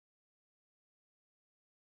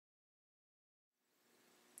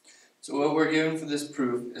So what we're given for this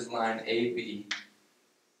proof is line AB.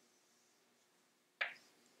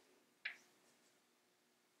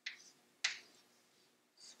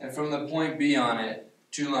 And from the point B on it,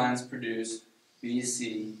 two lines produce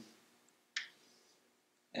BC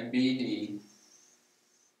and BD,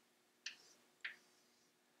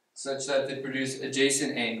 such that they produce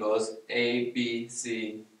adjacent angles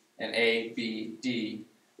ABC and ABD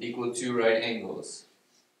equal two right angles.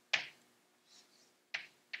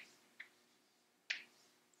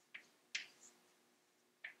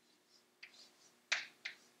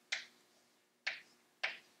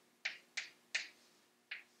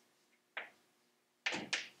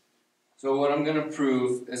 So what I'm going to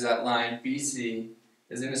prove is that line BC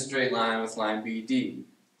is in a straight line with line BD.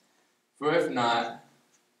 For if not,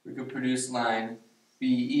 we could produce line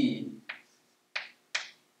BE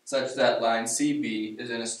such that line CB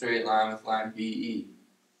is in a straight line with line BE.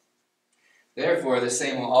 Therefore, the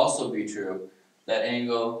same will also be true, that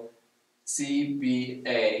angle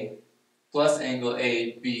CBA plus angle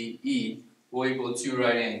ABE will equal two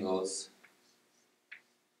right angles.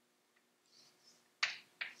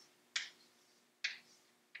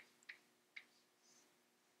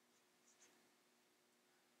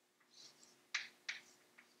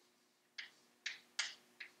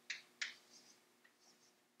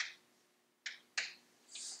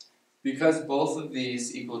 Because both of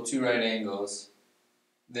these equal two right angles,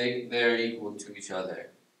 they're equal to each other.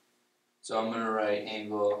 So I'm going to write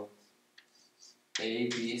angle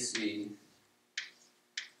ABC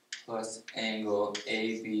plus angle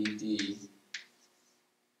ABD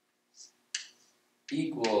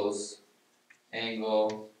equals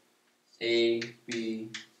angle ABC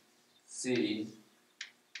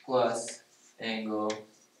plus angle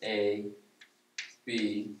ABE.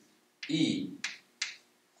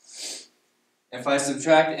 If I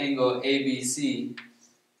subtract angle ABC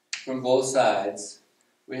from both sides,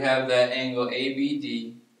 we have that angle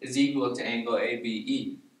ABD is equal to angle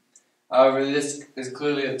ABE. However, this is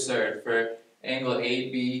clearly absurd, for angle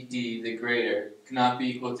ABD, the greater, cannot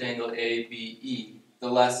be equal to angle ABE, the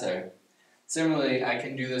lesser. Similarly, I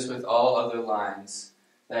can do this with all other lines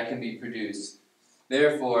that can be produced.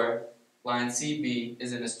 Therefore, line CB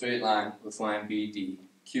is in a straight line with line BD,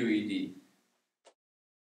 QED.